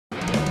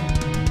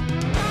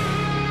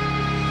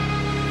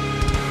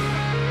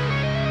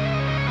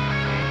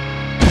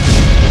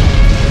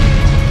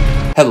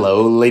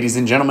Hello, ladies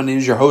and gentlemen, it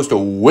is your host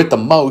with the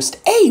most,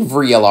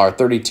 Avery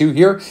LR32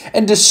 here,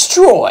 and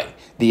destroy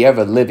the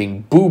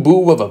ever-living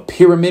boo-boo of a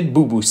pyramid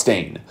boo-boo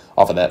stain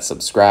off of that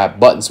subscribe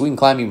button so we can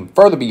climb even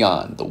further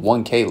beyond the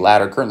 1K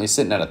ladder, currently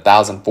sitting at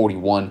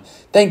 1,041.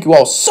 Thank you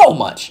all so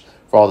much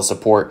for all the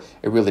support.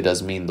 It really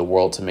does mean the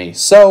world to me.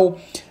 So,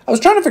 I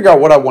was trying to figure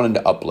out what I wanted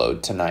to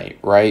upload tonight,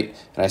 right?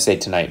 And I say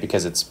tonight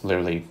because it's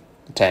literally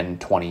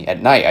 10:20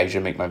 at night. I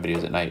usually make my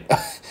videos at night.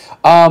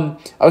 I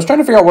was trying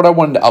to figure out what I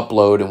wanted to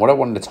upload and what I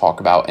wanted to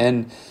talk about.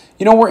 And,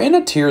 you know, we're in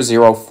a tier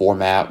 0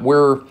 format.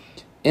 We're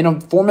in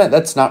a format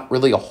that's not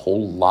really a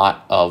whole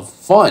lot of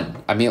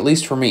fun. I mean, at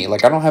least for me.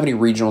 Like, I don't have any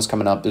regionals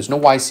coming up. There's no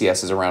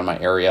YCSs around my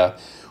area.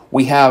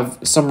 We have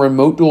some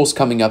remote duels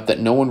coming up that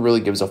no one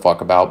really gives a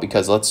fuck about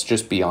because, let's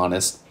just be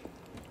honest,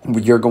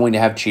 you're going to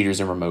have cheaters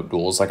in remote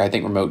duels. Like, I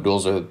think remote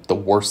duels are the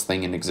worst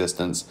thing in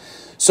existence.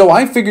 So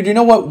I figured, you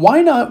know what?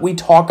 Why not we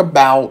talk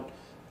about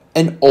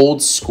an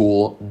old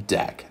school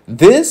deck?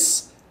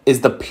 This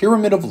is the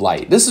Pyramid of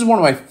Light. This is one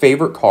of my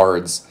favorite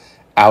cards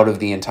out of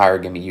the entire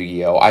game of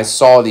Yu-Gi-Oh! I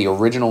saw the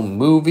original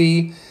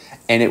movie,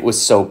 and it was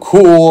so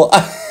cool.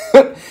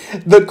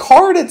 The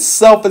card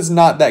itself is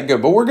not that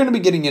good, but we're going to be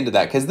getting into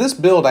that because this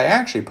build I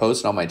actually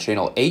posted on my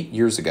channel 8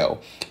 years ago,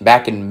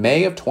 back in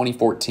May of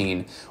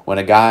 2014, when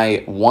a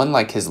guy won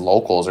like his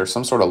locals or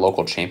some sort of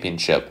local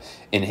championship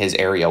in his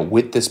area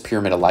with this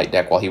Pyramid of Light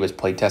deck while he was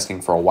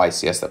playtesting for a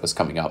YCS that was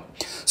coming up.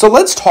 So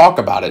let's talk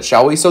about it,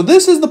 shall we? So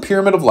this is the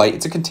Pyramid of Light.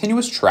 It's a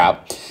continuous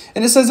trap,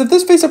 and it says if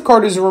this face-up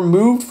card is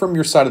removed from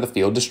your side of the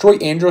field, destroy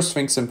Andro,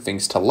 Sphinx, and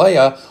Sphinx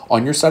Talea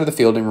on your side of the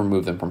field and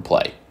remove them from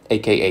play,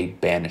 aka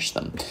banish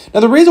them. Now,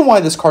 the reason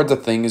why this card's a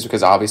thing is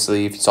because,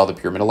 obviously, if you saw the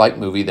Pyramid of Light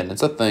movie, then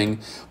it's a thing.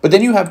 But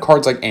then you have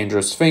cards like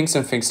Andro Sphinx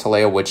and Sphinx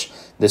Talea, which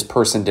this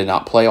person did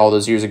not play all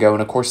those years ago,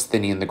 and, of course,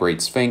 Thinny and the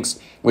Great Sphinx,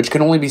 which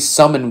can only be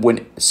summoned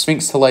when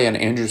Sphinx Talea and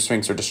Andro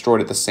Sphinx are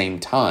destroyed at the same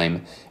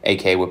time,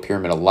 aka with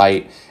Pyramid of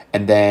Light.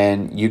 And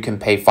then you can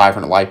pay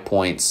 500 life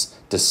points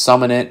to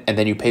summon it, and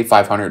then you pay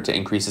 500 to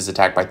increase his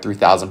attack by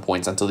 3,000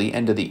 points until the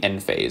end of the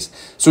end phase.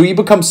 So you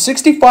become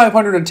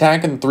 6,500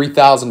 attack and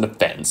 3,000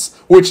 defense,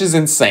 which is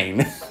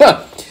insane.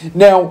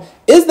 Now,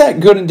 is that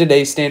good in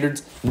today's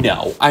standards?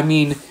 No. I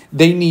mean,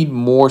 they need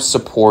more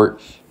support.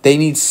 They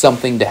need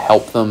something to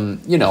help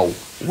them, you know,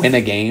 win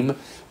a game.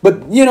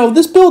 But, you know,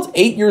 this build's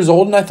 8 years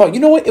old, and I thought, you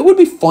know what, it would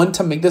be fun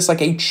to make this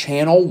like a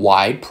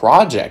channel-wide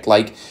project.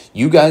 Like,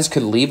 you guys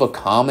could leave a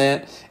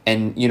comment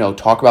and, you know,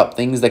 talk about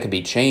things that could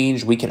be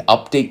changed. We can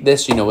update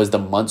this, you know, as the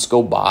months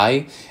go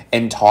by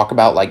and talk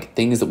about, like,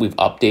 things that we've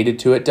updated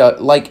to it to,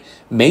 like,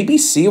 maybe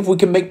see if we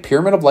can make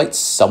Pyramid of Light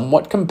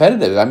somewhat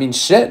competitive. I mean,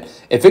 shit,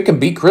 if it can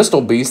beat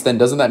Crystal Beast, then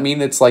doesn't that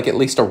mean it's, like, at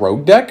least a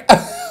rogue deck?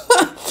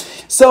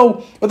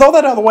 So, with all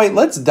that out of the way,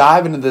 let's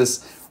dive into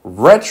this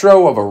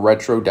retro of a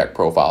retro deck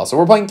profile. So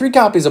we're playing 3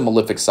 copies of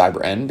Malefic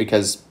Cyber End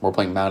because we're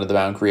playing Mound of the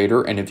Bound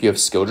Creator, and if you have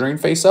Skill Drain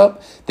face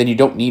up, then you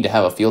don't need to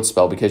have a field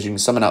spell because you can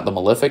summon out the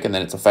Malefic and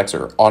then its effects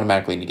are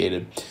automatically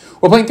negated.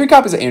 We're playing 3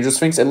 copies of Andro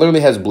Sphinx. It literally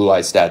has Blue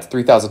Eye stats,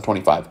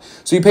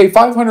 3,025. So you pay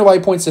 500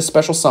 light points to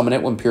special summon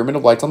it when Pyramid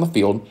of Light's on the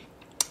field.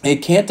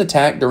 It can't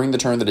attack during the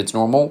turn that it's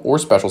normal or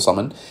special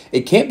summon.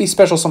 It can't be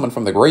special summoned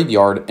from the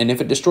graveyard, and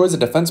if it destroys a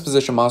defense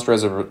position monster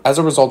as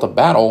a result of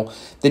battle,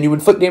 then you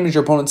inflict damage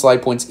your opponent's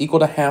life points equal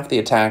to half the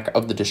attack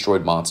of the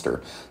destroyed monster.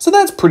 So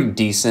that's pretty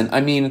decent. I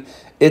mean,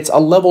 it's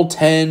a level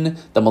 10.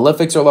 The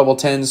Malefics are level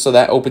 10, so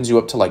that opens you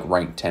up to like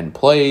rank 10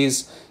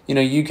 plays. You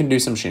know, you can do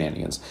some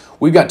shenanigans.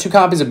 We've got 2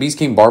 copies of Beast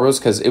King Barbos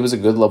because it was a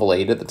good level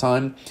 8 at the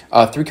time.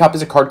 3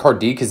 copies of Card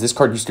D because this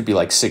card used to be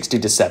like $60 to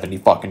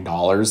 $70 fucking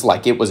dollars.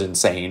 Like, it was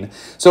insane.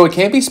 So it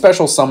can't be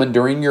special summoned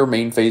during your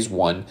main phase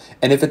 1.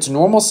 And if it's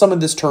normal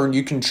summoned this turn,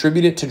 you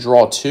contribute it to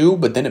draw 2,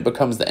 but then it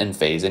becomes the end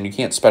phase. And you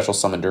can't special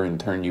summon during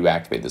the turn you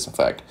activate this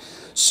effect.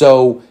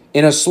 So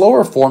in a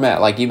slower format,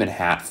 like even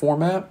hat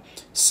format,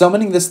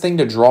 summoning this thing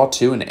to draw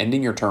 2 and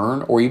ending your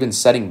turn, or even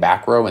setting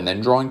back row and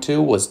then drawing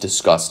 2, was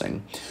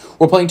disgusting.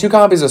 We're playing 2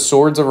 copies of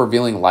Swords of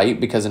Revealing Light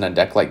because in a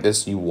deck like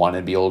this, you want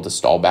to be able to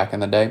stall back in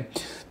the day.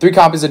 3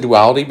 copies of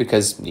Duality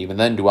because even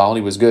then,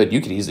 Duality was good.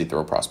 You could easily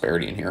throw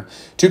Prosperity in here.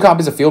 2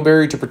 copies of Field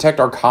Barrier to protect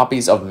our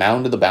copies of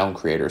Mound of the Bound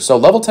Creator. So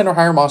level 10 or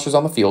higher monsters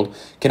on the field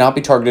cannot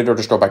be targeted or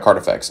destroyed by card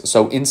effects.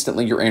 So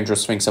instantly, your Andro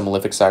Sphinx and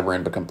Malefic Cyber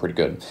End become pretty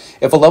good.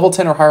 If a level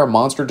 10 or higher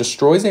monster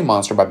destroys a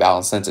monster by battle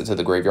and sends it to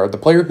the graveyard, the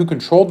player who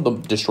controlled the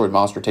destroyed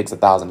monster takes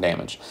 1,000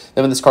 damage.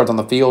 Then when this card's on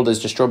the field is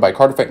destroyed by a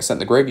card effect and sent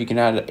to the grave, you can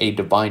add a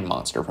Divine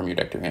monster from your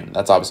deck to your hand.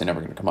 That's obviously never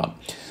going to come up.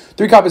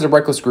 3 copies of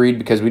Reckless Greed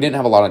because we didn't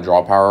have a lot of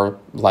draw power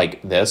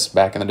like this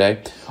back in the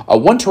day.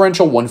 1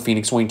 Torrential, 1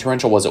 Phoenix Wing.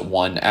 Torrential was at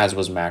 1, as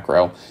was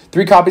Macro.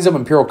 3 copies of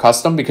Imperial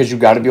Custom because you've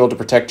got to be able to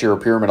protect your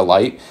Pyramid of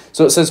Light.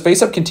 So it says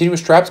face-up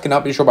continuous traps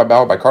cannot be destroyed by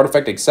battle by card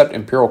effect except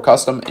Imperial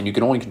Custom, and you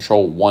can only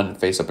control 1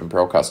 face-up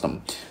Imperial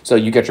Custom. So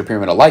you get your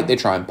Pyramid of Light, they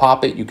try and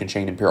pop it, you can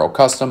chain Imperial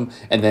Custom,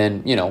 and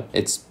then, you know,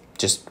 it's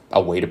just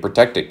a way to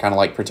protect it, kind of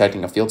like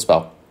protecting a field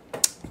spell.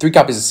 3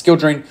 copies of Skill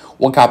Drain,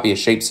 1 copy of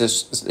Shape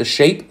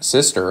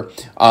Sister.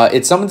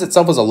 It summons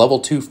itself as a level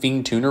 2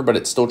 Fiend Tuner, but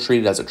it's still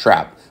treated as a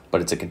trap. But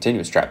it's a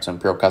continuous trap, so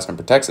Imperial Custom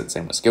protects it,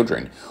 same with Skill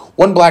Drain.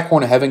 1 Black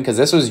Horn of Heaven, because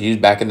this was used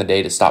back in the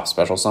day to stop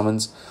special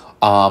summons.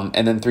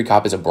 And then 3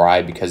 copies of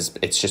Bribe, because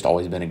it's just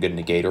always been a good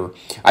negator.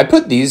 I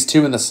put these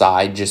 2 in the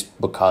side just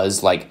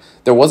because, like,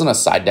 there wasn't a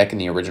side deck in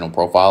the original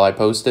profile I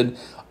posted.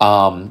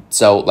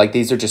 So, like,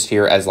 these are just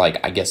here as, like,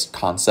 I guess,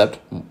 concept,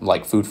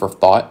 like, food for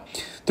thought.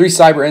 3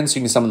 Cyber Ends, so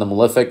you can summon the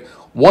Malefic.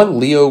 1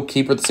 Leo,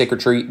 Keeper of the Sacred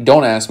Tree.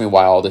 Don't ask me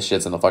why all this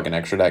shit's in the fucking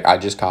extra deck. I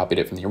just copied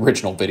it from the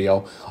original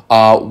video.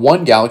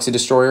 1 Galaxy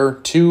Destroyer.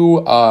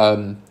 2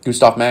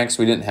 Gustav Max.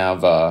 We didn't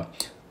have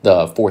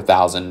the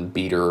 4,000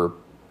 beater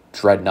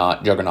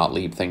Dreadnought, Juggernaut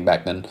Leap thing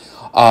back then.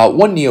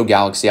 1 Neo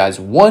Galaxy Eyes,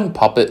 1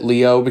 Puppet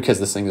Leo,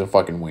 because this thing's a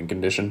fucking win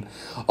condition.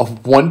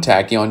 1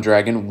 Tachyon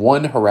Dragon,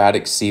 1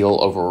 Heraldic Seal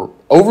over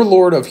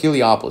Overlord of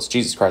Heliopolis.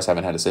 Jesus Christ, I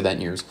haven't had to say that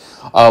in years.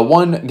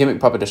 1 Gimmick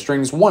Puppet of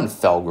Strings, 1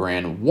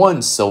 Felgran,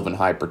 1 Sylvan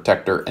High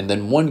Protector, and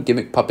then 1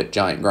 Gimmick Puppet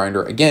Giant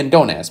Grinder. Again,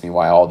 don't ask me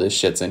why all this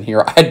shit's in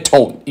here. I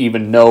don't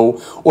even know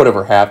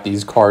whatever half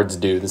these cards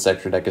do. This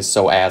extra deck is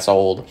so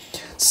ass-old.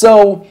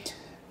 So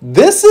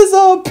this is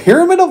a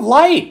Pyramid of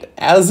Light,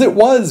 as it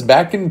was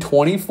back in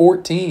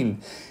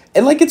 2014.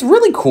 And, like, it's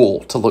really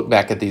cool to look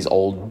back at these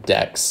old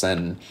decks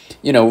and,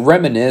 you know,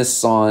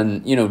 reminisce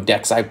on, you know,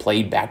 decks I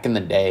played back in the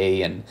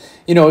day. And,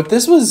 you know, if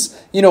this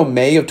was, you know,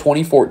 May of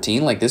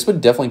 2014, like, this would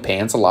definitely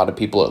pants a lot of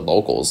people at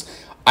locals.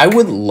 I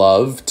would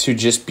love to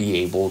just be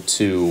able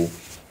to,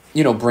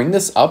 you know, bring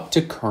this up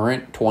to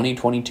current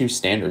 2022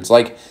 standards.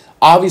 Like,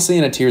 obviously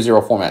in a tier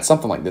 0 format,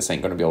 something like this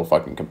ain't going to be able to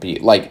fucking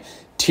compete. Like,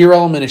 Tier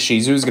Element of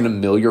Shizu is going to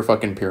mill your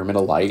fucking Pyramid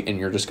of Light, and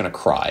you're just going to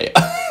cry.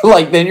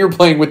 Like, then you're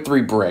playing with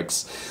 3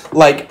 bricks.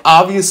 Like,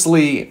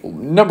 obviously,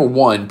 number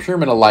 1,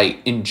 Pyramid of Light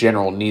in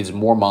general needs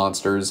more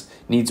monsters,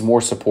 needs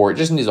more support,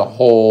 just needs a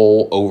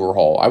whole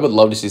overhaul. I would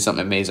love to see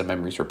something Maze of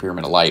Memories for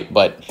Pyramid of Light,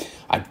 but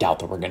I doubt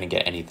that we're going to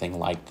get anything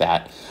like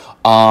that.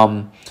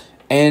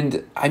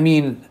 And, I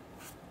mean,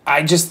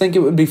 I just think it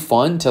would be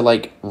fun to,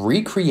 like,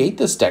 recreate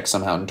this deck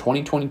somehow in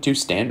 2022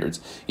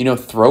 standards. You know,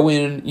 throw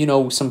in, you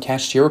know, some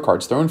Kashtira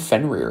cards, throw in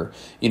Fenrir,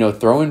 you know,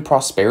 throw in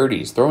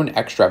Prosperities, throw in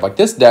Extract. Like,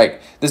 this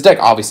deck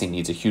obviously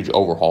needs a huge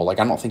overhaul. Like,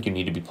 I don't think you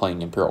need to be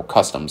playing Imperial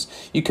Customs.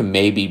 You can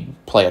maybe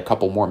play a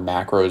couple more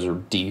macros or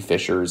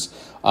D-Fishers.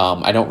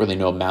 I don't really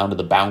know Mound of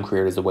the Bound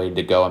Creator is the way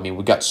to go. I mean,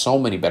 we got so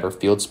many better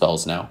field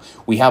spells now.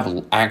 We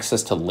have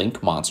access to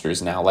link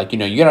monsters now. Like, you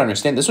know, you got to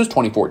understand, this was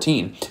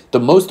 2014. The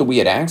most that we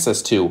had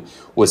access to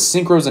was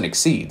Synchros and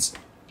Exceeds.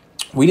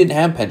 We didn't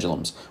have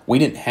Pendulums. We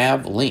didn't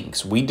have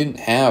Links. We didn't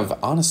have,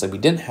 honestly, we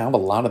didn't have a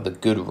lot of the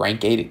good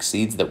rank 8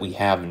 Exceeds that we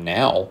have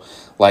now.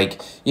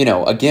 Like, you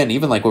know, again,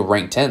 even like with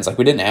rank 10s, like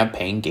we didn't have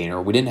Pain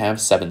Gainer. We didn't have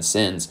 7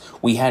 Sins.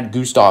 We had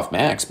Gustav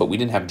Max, but we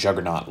didn't have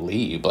Juggernaut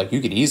Leap. Like, you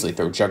could easily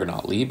throw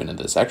Juggernaut Leap into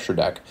this extra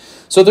deck.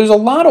 So there's a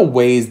lot of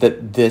ways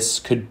that this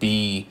could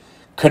be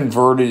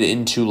converted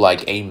into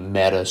like a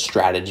meta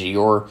strategy,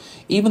 or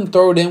even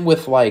throw it in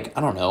with like,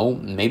 I don't know,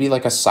 maybe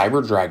like a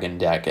Cyber Dragon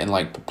deck and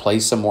like play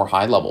some more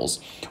high levels,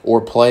 or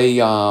play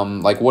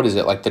like, what is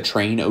it, like the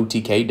Train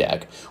OTK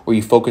deck where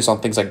you focus on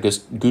things like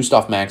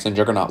Gustav Max and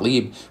Juggernaut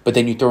Leap, but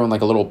then you throw in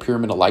like a little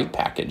Pyramid of Light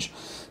package.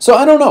 So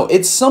I don't know,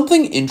 it's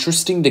something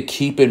interesting to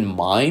keep in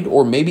mind,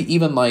 or maybe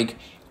even like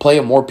play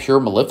a more pure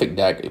Malefic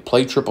deck,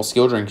 play triple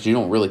Skill Drain because you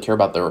don't really care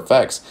about their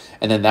effects,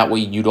 and then that way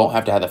you don't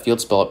have to have the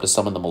field spell up to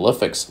summon the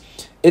Malefics.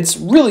 It's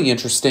really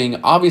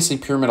interesting. Obviously,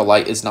 Pyramid of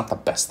Light is not the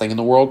best thing in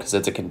the world because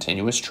it's a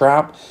continuous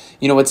trap.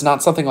 You know, it's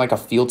not something like a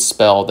field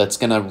spell that's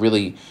going to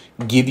really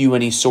give you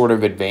any sort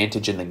of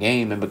advantage in the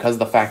game. And because of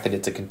the fact that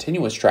it's a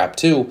continuous trap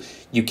too,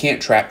 you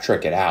can't trap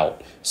trick it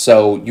out.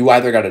 So you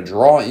either got to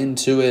draw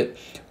into it,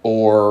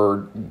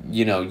 or,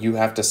 you know, you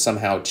have to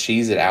somehow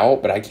cheese it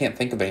out. But I can't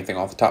think of anything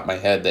off the top of my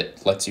head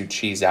that lets you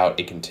cheese out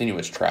a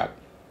continuous trap.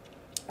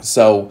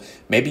 So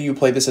maybe you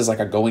play this as like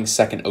a going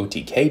second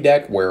OTK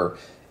deck where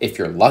if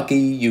you're lucky,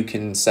 you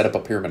can set up a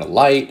Pyramid of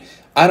Light.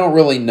 I don't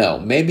really know.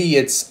 Maybe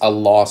it's a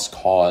lost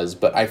cause,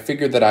 but I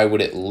figured that I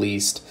would at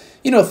least,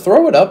 you know,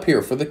 throw it up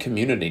here for the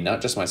community, not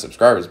just my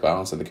subscribers, but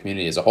honestly the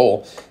community as a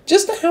whole,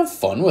 just to have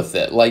fun with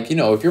it. Like, you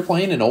know, if you're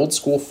playing an old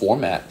school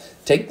format,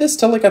 take this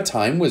to like a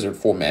Time Wizard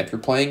format. If you're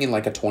playing in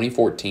like a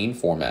 2014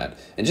 format,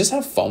 and just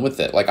have fun with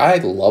it. Like, I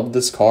love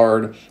this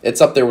card.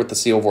 It's up there with the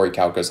Seal of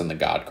Orichalcos and the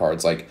God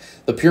cards. Like,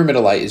 the Pyramid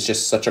of Light is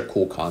just such a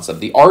cool concept.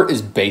 The art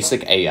is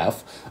basic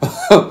AF,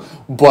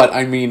 but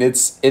I mean,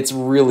 it's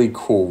really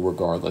cool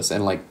regardless.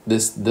 And like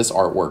this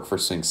artwork for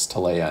Sphinx,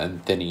 Talea,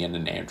 and Thinian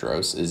and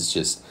Andros is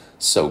just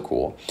so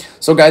cool.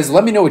 So guys,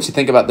 let me know what you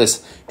think about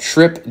this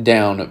trip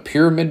down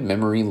Pyramid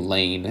Memory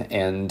Lane,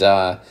 and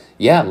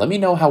yeah, let me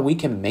know how we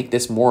can make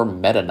this more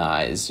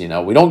meta-nized. You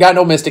know, we don't got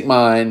no Mystic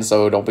Mine,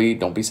 so don't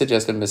be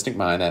suggesting Mystic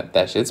Mine.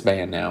 That shit's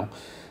banned now.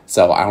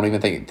 So I don't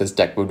even think this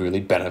deck would really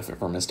benefit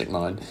from Mystic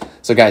Mine.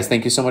 So guys,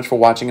 thank you so much for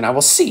watching, and I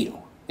will see you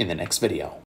in the next video.